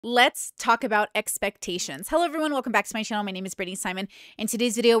Let's talk about expectations. Hello everyone, welcome back to my channel. My name is Brittany Simon. In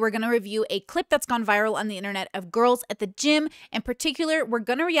today's video, we're going to review a clip that's gone viral on the internet of girls at the gym. In particular, we're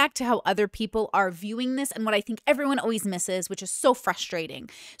going to react to how other people are viewing this and what I think everyone always misses, which is so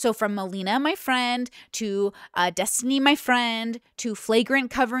frustrating. So from Melina, my friend, to Destiny, my friend, to Flagrant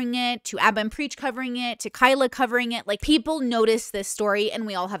covering it, to Abba and Preach covering it, to Kyla covering it, like people notice this story and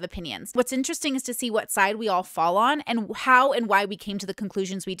we all have opinions. What's interesting is to see what side we all fall on and how and why we came to the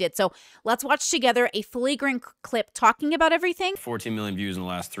conclusions we did. So let's watch together a Flagrant clip talking about everything. 14 million views in the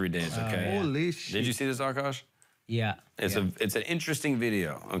last 3 days, okay? Holy shit. Did you see this, Akash? Yeah. It's an interesting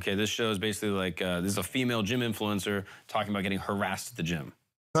video, okay? This shows basically like, this is a female gym influencer talking about getting harassed at the gym.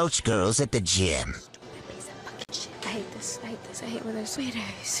 Approach girls at the gym. I hate this. I hate this. I hate when there's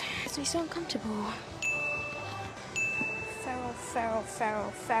sweeties. It's me so uncomfortable.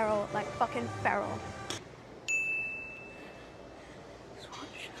 Feral, like fucking feral.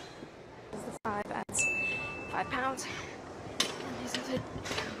 This is the 5 ads. 5 pounds. And these are the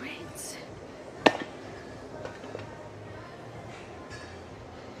rates.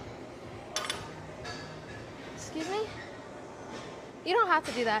 Excuse me? You don't have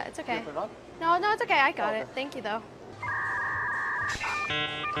to do that. It's okay. No, it's okay. I got it. Thank you, though.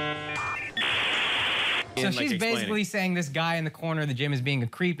 So she's basically saying this guy in the corner of the gym is being a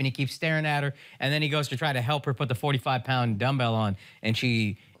creep and he keeps staring at her, and then he goes to try to help her put the 45-pound dumbbell on, and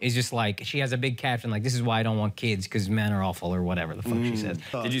she is just like, she has a big caption like, this is why I don't want kids because men are awful or whatever the fuck she says.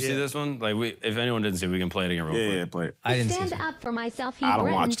 Did you see this one? Like, if anyone didn't see it, we can play it again real quick. Yeah, play it. I didn't see Stand it. up for myself. I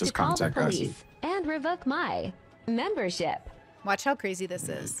don't watch to this call the content, guys. police and revoke my membership. Watch how crazy this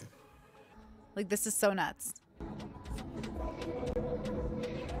is. Like, this is so nuts.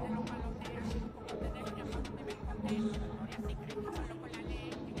 You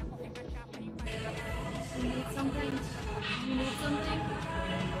need something? You need something?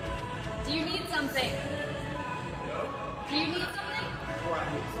 Do you need something? Do you need something?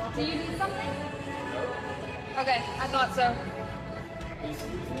 Do you need something? Okay, I thought so.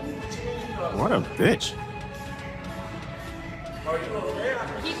 What a bitch.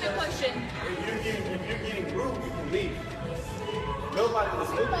 Keep it pushing. If you're getting rude, you can leave. Nobody was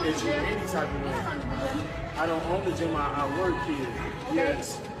looking at you any type of way. I don't own the gym, I work here.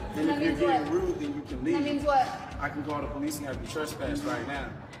 Yes. And if you're getting rude, then you can leave. That means what? I can call the police and have you trespass right now.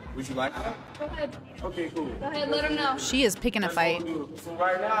 Would you like that? Go ahead. Okay, cool. Go ahead, let him know. She is picking a fight. So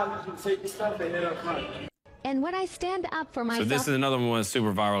right now, you can take your stuff and head up front. And when I stand up for So myself, this is another one that's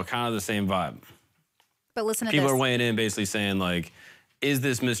super viral, kind of the same vibe. But listen to People this. are weighing in basically saying like, is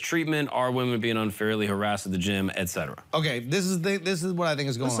this mistreatment? Are women being unfairly harassed at the gym, etc.? Okay, this is what I think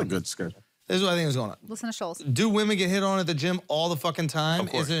is going That's on. a good skirt. This is what I think is going on. Listen to Scholes. Do women get hit on at the gym all the fucking time?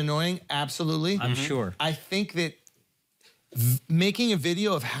 Of course. Is it annoying? Absolutely. I'm sure. I think that making a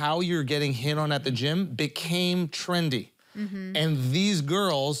video of how you're getting hit on at the gym became trendy. And these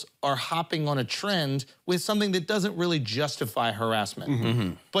girls are hopping on a trend with something that doesn't really justify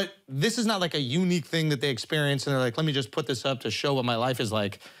harassment. But this is not like a unique thing that they experience and they're like, let me just put this up to show what my life is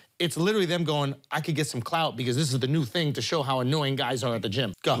like. It's literally them going, I could get some clout because this is the new thing to show how annoying guys are at the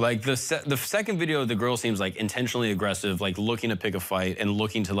gym. Go. Like the second video, the girl seems like intentionally aggressive, like looking to pick a fight and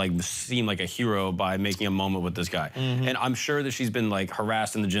looking to like seem like a hero by making a moment with this guy. And I'm sure that she's been like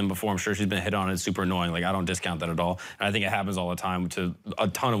harassed in the gym before. I'm sure she's been hit on. It's super annoying. Like I don't discount that at all. And I think it happens all the time to a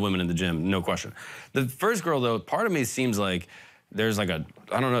ton of women in the gym, no question. The first girl though, part of me seems like there's like a,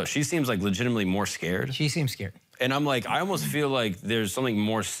 I don't know, she seems like legitimately more scared. She seems scared. And I'm like, I almost feel like there's something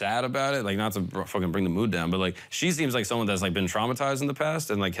more sad about it. Like, not to fucking bring the mood down, but like, she seems like someone that's like been traumatized in the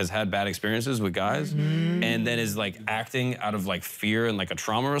past and like has had bad experiences with guys, and then is like acting out of like fear and like a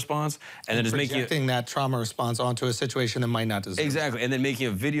trauma response, and then is projecting that trauma response onto a situation that might not deserve. Exactly, and then making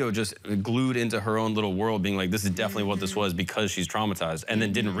a video just glued into her own little world, being like, this is definitely what this was because she's traumatized, and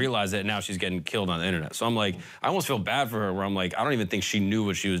then didn't realize it, and now she's getting killed on the internet. So I'm like, I almost feel bad for her, where I'm like, I don't even think she knew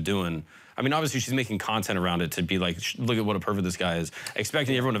what she was doing. I mean, obviously she's making content around it to be like, look at what a pervert this guy is,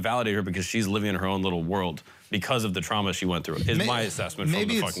 expecting everyone to validate her because she's living in her own little world because of the trauma she went through, is my assessment from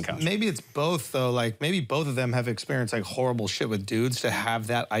the fucking couch. Maybe it's both, though. Like, maybe both of them have experienced, like, horrible shit with dudes to have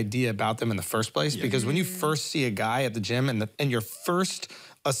that idea about them in the first place. Because when you first see a guy at the gym and your first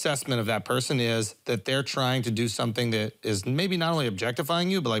assessment of that person is that they're trying to do something that is maybe not only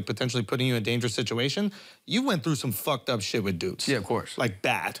objectifying you, but, like, potentially putting you in a dangerous situation, you went through some fucked up shit with dudes. Yeah, of course. Like,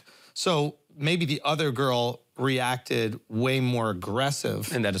 bad. So maybe the other girl reacted way more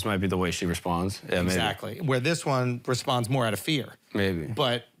aggressive. And that just might be the way she responds. Yeah, exactly. Where this one responds more out of fear. Maybe.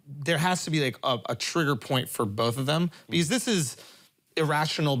 But there has to be like a trigger point for both of them because this is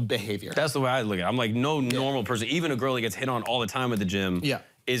irrational behavior. That's the way I look at it. I'm like, no normal person, even a girl that gets hit on all the time at the gym,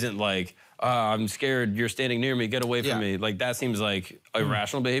 isn't like, I'm scared, you're standing near me, get away from me. Like, that seems like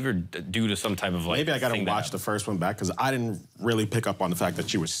irrational behavior due to some type of like. Maybe I gotta watch the first one back because I didn't really pick up on the fact that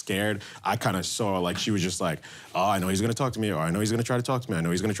she was scared. I kind of saw like she was just like, oh, I know he's gonna talk to me, or I know he's gonna try to talk to me, I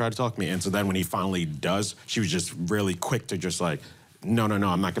know he's gonna try to talk to me. And so then when he finally does, she was just really quick to just like, no, no, no,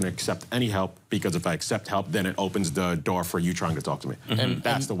 I'm not going to accept any help because if I accept help, then it opens the door for you trying to talk to me. And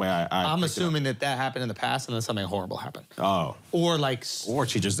that's the way I'm assuming that happened in the past and then something horrible happened. Oh. Or like... Or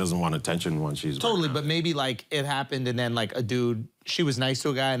she just doesn't want attention when she's... Totally, but maybe like it happened and then like a dude, she was nice to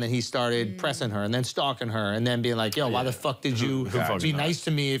a guy and then he started pressing her and then stalking her and then being like, yo, why the fuck did you be nice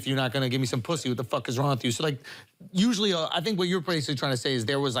to me if you're not going to give me some pussy? What the fuck is wrong with you? So like, usually I think what you're basically trying to say is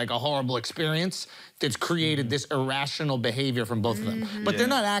there was like a horrible experience that's created this irrational behavior from both of them. But they're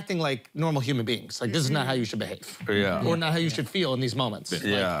not acting like normal human beings. Like this is not how you should behave. Or not how you should feel in these moments.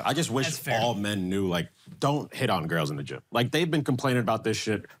 Yeah. Like, I just wish all men knew, like, don't hit on girls in the gym. Like, they've been complaining about this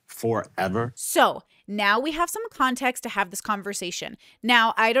shit forever. So now we have some context to have this conversation.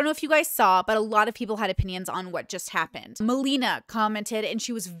 Now, I don't know if you guys saw, but a lot of people had opinions on what just happened. Melina commented, and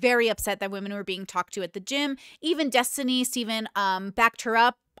she was very upset that women were being talked to at the gym. Even Destiny, Steven backed her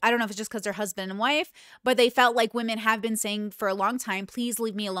up. I don't know if it's just because they're husband and wife, but they felt like women have been saying for a long time, please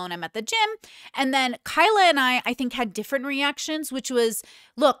leave me alone, I'm at the gym. And then Kyla and I think, had different reactions, which was,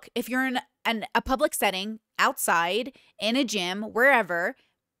 look, if you're in a public setting, outside, in a gym, wherever,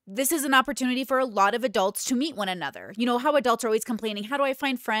 this is an opportunity for a lot of adults to meet one another. You know how adults are always complaining, how do I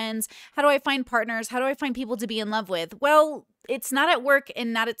find friends? How do I find partners? How do I find people to be in love with? Well, it's not at work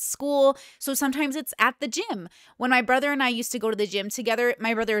and not at school, so sometimes it's at the gym. When my brother and I used to go to the gym together,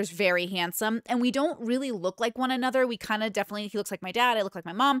 my brother is very handsome, and we don't really look like one another. We kind of definitely, he looks like my dad, I look like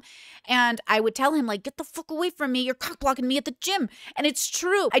my mom, and I would tell him, like, get the fuck away from me, you're cock blocking me at the gym, and it's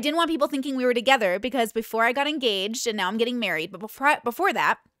true. I didn't want people thinking we were together, because before I got engaged, and now I'm getting married, but before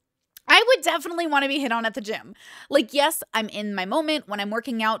that, I would definitely want to be hit on at the gym. Like, yes, I'm in my moment when I'm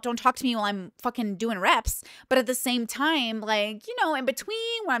working out. Don't talk to me while I'm fucking doing reps. But at the same time, like, you know, in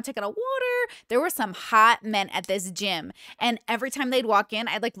between when I'm taking a water, there were some hot men at this gym. And every time they'd walk in,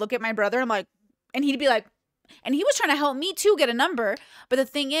 I'd like look at my brother. I'm like, and he'd be like, and he was trying to help me too get a number. But the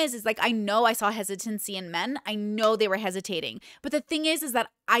thing is like, I know I saw hesitancy in men. I know they were hesitating. But the thing is that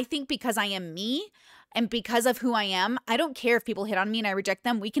I think because I am me, and because of who I am, I don't care if people hit on me and I reject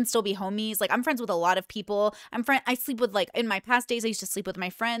them. We can still be homies. Like, I'm friends with a lot of people. I sleep with, like, in my past days, I used to sleep with my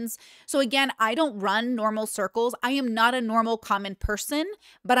friends. So again, I don't run normal circles. I am not a normal common person,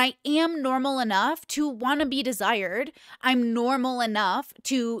 but I am normal enough to want to be desired. I'm normal enough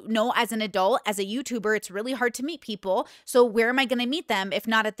to know as an adult, as a YouTuber, it's really hard to meet people. So where am I going to meet them if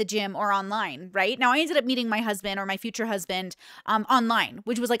not at the gym or online, right? Now, I ended up meeting my husband or my future husband online,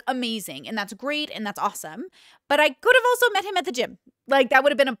 which was like amazing. And that's great. And that's awesome. But I could have also met him at the gym. Like, that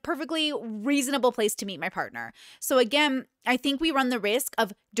would have been a perfectly reasonable place to meet my partner. So again, I think we run the risk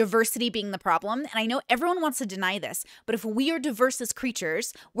of diversity being the problem. And I know everyone wants to deny this, but if we are diverse as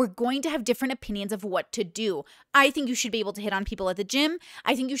creatures, we're going to have different opinions of what to do. I think you should be able to hit on people at the gym.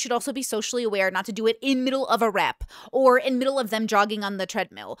 I think you should also be socially aware not to do it in middle of a rep or in middle of them jogging on the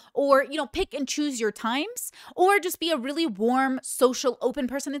treadmill, or, you know, pick and choose your times, or just be a really warm, social, open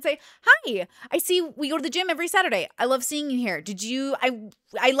person and say, hi, I see we go to the gym every Saturday. I love seeing you here.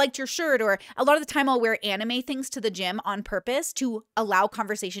 I liked your shirt. Or a lot of the time I'll wear anime things to the gym on purpose to allow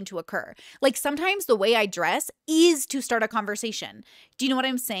conversation to occur. Like, sometimes the way I dress is to start a conversation. Do you know what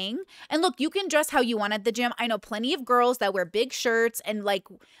I'm saying? And look, you can dress how you want at the gym. I know plenty of girls that wear big shirts and like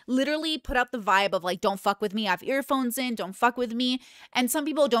literally put out the vibe of like, don't fuck with me. I have earphones in, don't fuck with me. And some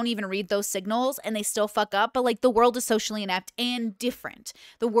people don't even read those signals and they still fuck up. But like, the world is socially inept and different.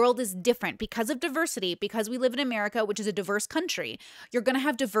 The world is different because of diversity, because we live in America, which is a diverse country. You're going to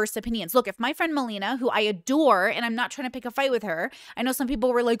have diverse opinions. Look, if my friend Melina, who I adore, and I'm not trying to pick a fight with her, I know some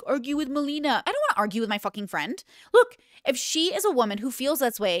people were like, argue with Melina. I don't want to argue with my fucking friend. Look, if she is a woman who feels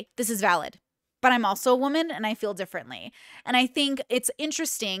that way, this is valid. But I'm also a woman and I feel differently. And I think it's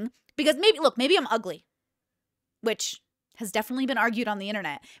interesting because maybe I'm ugly, which has definitely been argued on the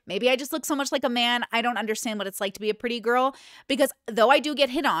internet. Maybe I just look so much like a man. I don't understand what it's like to be a pretty girl, because though I do get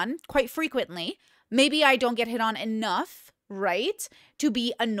hit on quite frequently, maybe I don't get hit on enough, right, to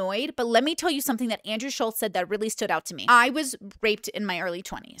be annoyed. But let me tell you something that Andrew Schultz said that really stood out to me. I was raped in my early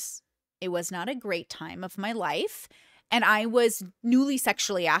 20s. It was not a great time of my life. And I was newly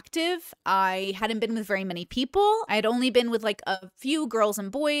sexually active. I hadn't been with very many people. I had only been with like a few girls and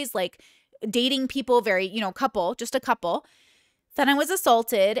boys, like dating people, very, just a couple. Then I was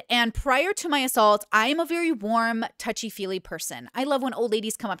assaulted, and prior to my assault, I am a very warm, touchy-feely person. I love when old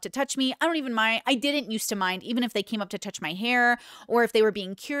ladies come up to touch me. I don't even mind. I didn't used to mind, even if they came up to touch my hair or if they were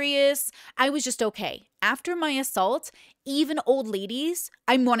being curious. I was just okay. After my assault, even old ladies,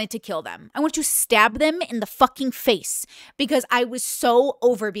 I wanted to kill them. I want to stab them in the fucking face because I was so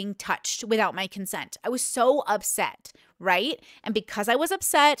over being touched without my consent. I was so upset, right? And because I was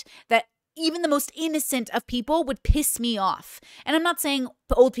upset that even the most innocent of people would piss me off. And I'm not saying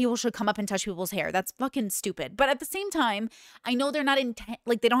old people should come up and touch people's hair. That's fucking stupid. But at the same time, I know they're not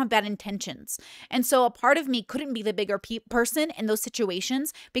like they don't have bad intentions. And so a part of me couldn't be the bigger person in those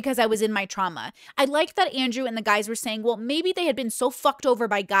situations because I was in my trauma. I like that Andrew and the guys were saying, well, maybe they had been so fucked over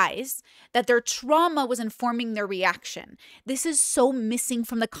by guys that their trauma was informing their reaction. This is so missing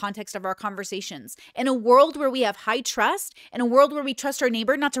from the context of our conversations. In a world where we have high trust, in a world where we trust our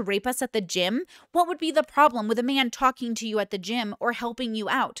neighbor not to rape us at the gym, what would be the problem with a man talking to you at the gym or helping you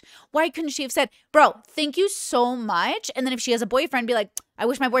out? Why couldn't she have said, bro, thank you so much? And then if she has a boyfriend, be like, I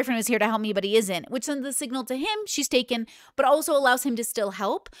wish my boyfriend was here to help me, but he isn't, which sends the signal to him she's taken, but also allows him to still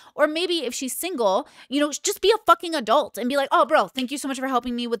help. Or maybe if she's single, you know, just be a fucking adult and be like, oh, bro, thank you so much for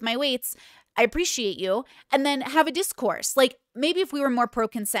helping me with my weights. I appreciate you. And then have a discourse. Like maybe if we were more pro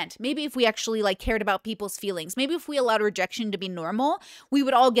consent, maybe if we actually like cared about people's feelings, maybe if we allowed rejection to be normal, we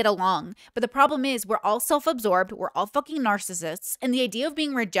would all get along. But the problem is we're all self-absorbed. We're all fucking narcissists. And the idea of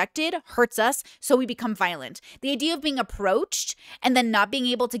being rejected hurts us. So we become violent. The idea of being approached and then not being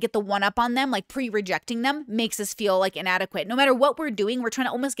able to get the one up on them, like pre-rejecting them, makes us feel like inadequate. No matter what we're doing, we're trying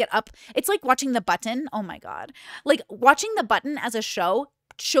to almost get up. It's like watching The Button. Oh my God. Like watching The Button as a show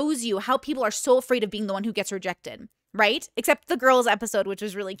shows you how people are so afraid of being the one who gets rejected, right? Except the girls episode, which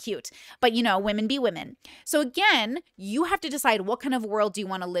was really cute. But you know, women be women. So again, you have to decide what kind of world do you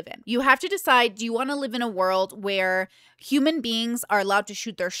want to live in. You have to decide, do you want to live in a world where human beings are allowed to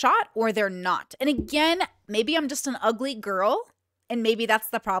shoot their shot or they're not? And again, maybe I'm just an ugly girl and maybe that's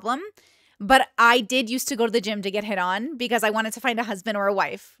the problem. But I did used to go to the gym to get hit on because I wanted to find a husband or a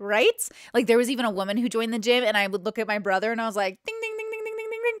wife, right? Like there was even a woman who joined the gym and I would look at my brother and I was like, ding, ding, ding, ding, ding, ding,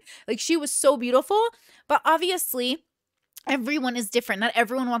 ding, ding. Like she was so beautiful. But obviously, everyone is different. Not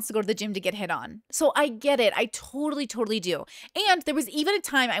everyone wants to go to the gym to get hit on. So I get it. I totally, totally do. And there was even a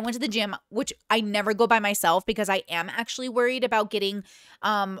time I went to the gym, which I never go by myself because I am actually worried about getting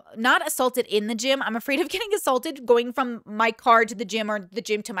not assaulted in the gym. I'm afraid of getting assaulted going from my car to the gym or the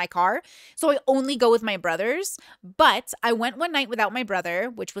gym to my car. So I only go with my brothers. But I went one night without my brother,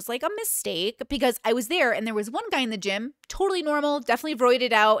 which was like a mistake because I was there and there was one guy in the gym, totally normal, definitely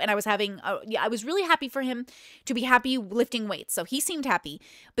roided out. And I was I was really happy for him to be happy lifting weights. So he seemed happy.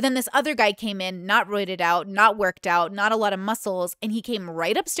 But then this other guy came in, not roided out, not worked out, not a lot of muscles. And he came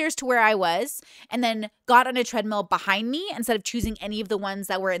right upstairs to where I was and then got on a treadmill behind me instead of choosing any of the ones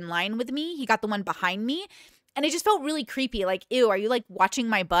that were in line with me. He got the one behind me. And it just felt really creepy. Like, ew, are you like watching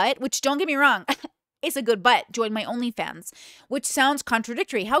my butt? Which don't get me wrong. It's a good butt. Join my OnlyFans, which sounds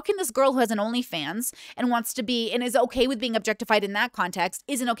contradictory. How can this girl who has an OnlyFans and wants to be and is okay with being objectified in that context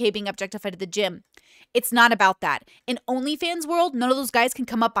isn't okay being objectified at the gym? It's not about that. In OnlyFans world, none of those guys can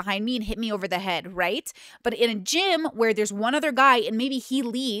come up behind me and hit me over the head, right? But in a gym where there's one other guy and maybe he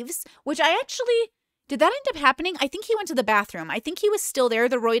leaves, which I actually... Did that end up happening? I think he went to the bathroom. I think he was still there,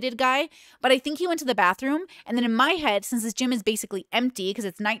 the roided guy, but I think he went to the bathroom. And then in my head, since this gym is basically empty because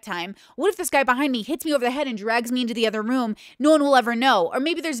it's nighttime, what if this guy behind me hits me over the head and drags me into the other room? No one will ever know. Or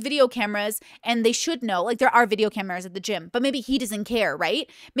maybe there's video cameras and they should know. Like there are video cameras at the gym, but maybe he doesn't care, right?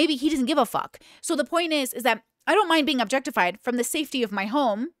 Maybe he doesn't give a fuck. So the point is that I don't mind being objectified from the safety of my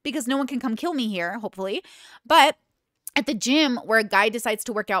home because no one can come kill me here, hopefully. But at the gym where a guy decides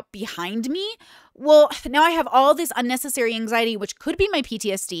to work out behind me, well, now I have all this unnecessary anxiety, which could be my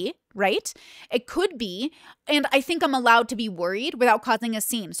PTSD, right? It could be. And I think I'm allowed to be worried without causing a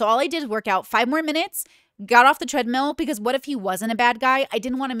scene. So all I did is work out 5 more minutes, got off the treadmill because what if he wasn't a bad guy? I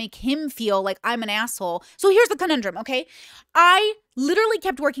didn't want to make him feel like I'm an asshole. So here's the conundrum, okay? I literally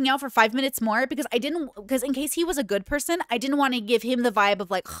kept working out for 5 minutes more because in case he was a good person, I didn't want to give him the vibe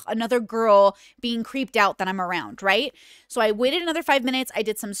of like another girl being creeped out that I'm around, right? So I waited another 5 minutes. I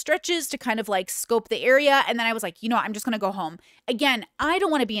did some stretches to kind of like scope the area. And then I was like, you know what? I'm just going to go home. Again, I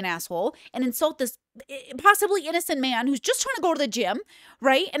don't want to be an asshole and insult this possibly innocent man who's just trying to go to the gym,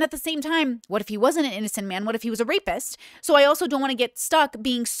 right? And at the same time, what if he wasn't an innocent man? What if he was a rapist? So I also don't want to get stuck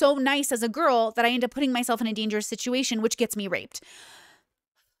being so nice as a girl that I end up putting myself in a dangerous situation, which gets me raped.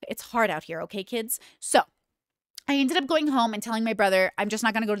 It's hard out here, okay, kids? So I ended up going home and telling my brother, I'm just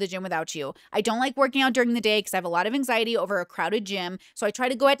not going to go to the gym without you. I don't like working out during the day because I have a lot of anxiety over a crowded gym. So I try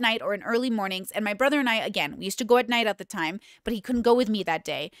to go at night or in early mornings. And my brother and I, again, we used to go at night at the time, but he couldn't go with me that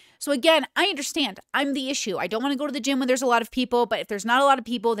day. So again, I understand. I'm the issue. I don't want to go to the gym when there's a lot of people, but if there's not a lot of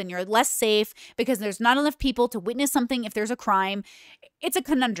people, then you're less safe because there's not enough people to witness something if there's a crime. It's a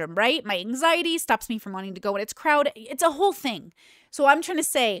conundrum, right? My anxiety stops me from wanting to go when it's crowded. It's a whole thing. So I'm trying to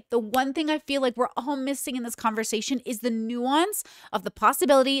say the one thing I feel like we're all missing in this conversation is the nuance of the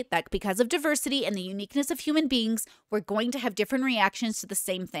possibility that because of diversity and the uniqueness of human beings, we're going to have different reactions to the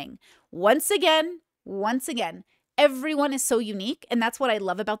same thing. Once again, everyone is so unique. And that's what I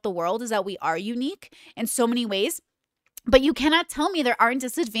love about the world is that we are unique in so many ways. But you cannot tell me there aren't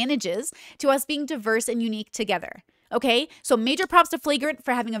disadvantages to us being diverse and unique together. Okay, so major props to Flagrant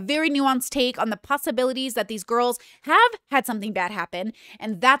for having a very nuanced take on the possibilities that these girls have had something bad happen,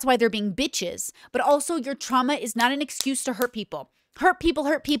 and that's why they're being bitches. But also, your trauma is not an excuse to hurt people. Hurt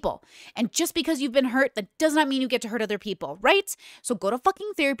people. And just because you've been hurt, that does not mean you get to hurt other people, right? So go to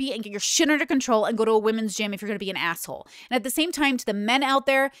fucking therapy and get your shit under control and go to a women's gym if you're gonna be an asshole. And at the same time, to the men out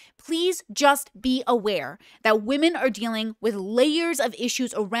there, please just be aware that women are dealing with layers of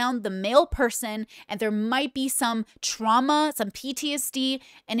issues around the male person, and there might be some trauma, some PTSD,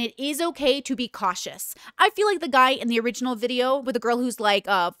 and it is okay to be cautious. I feel like the guy in the original video with the girl who's like,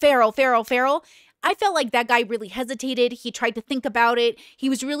 Feral. I felt like that guy really hesitated. He tried to think about it. He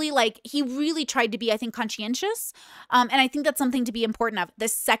was really he really tried to be, I think, conscientious. And I think that's something to be important of. The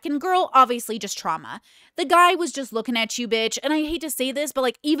second girl, obviously just trauma. The guy was just looking at you, bitch. And I hate to say this, but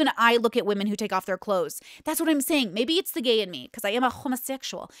like even I look at women who take off their clothes. That's what I'm saying. Maybe it's the gay in me because I am a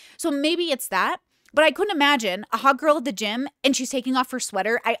homosexual. So maybe it's that. But I couldn't imagine a hot girl at the gym and she's taking off her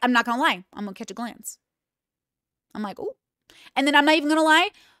sweater. I'm not going to lie. I'm going to catch a glance. I'm like, ooh. And then I'm not even going to lie.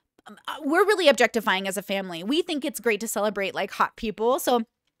 We're really objectifying as a family. We think it's great to celebrate like hot people. So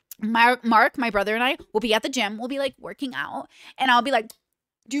Mark, my brother and I will be at the gym. We'll be like working out and I'll be like,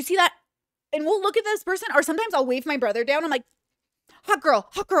 do you see that? And we'll look at this person or sometimes I'll wave my brother down. I'm like, hot girl.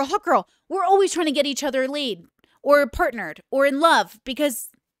 We're always trying to get each other laid or partnered or in love because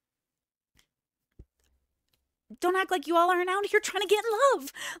don't act like you all aren't out here trying to get in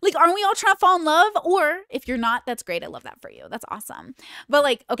love. Like, aren't we all trying to fall in love? Or if you're not, that's great. I love that for you. That's awesome. But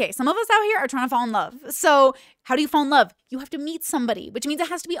like, okay, some of us out here are trying to fall in love. So how do you fall in love? You have to meet somebody, which means it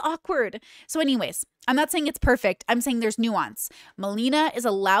has to be awkward. So anyways, I'm not saying it's perfect. I'm saying there's nuance. Melina is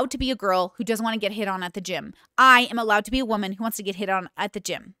allowed to be a girl who doesn't want to get hit on at the gym. I am allowed to be a woman who wants to get hit on at the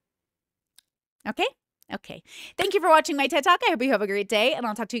gym. Okay? Okay. Thank you for watching my TED Talk. I hope you have a great day, and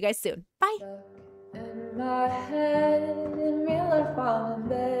I'll talk to you guys soon. Bye. In my head, in real life I'm in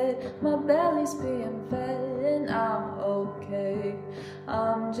bed, my belly's being fed and I'm okay.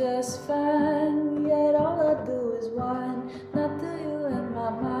 I'm just fine, yet all I do is whine, not to you in my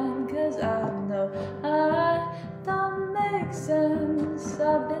mind, cause I know I don't make sense.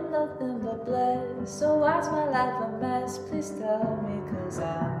 I've been nothing but blessed, so why's my life a mess? Please tell me, cause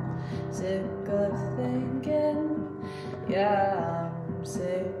I'm sick of thinking, yeah, I'm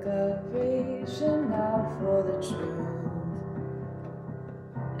sick of reaching out for the truth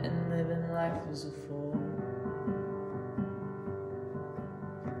and living life as a fool.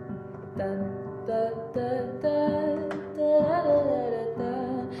 Dun, dun, dun, dun.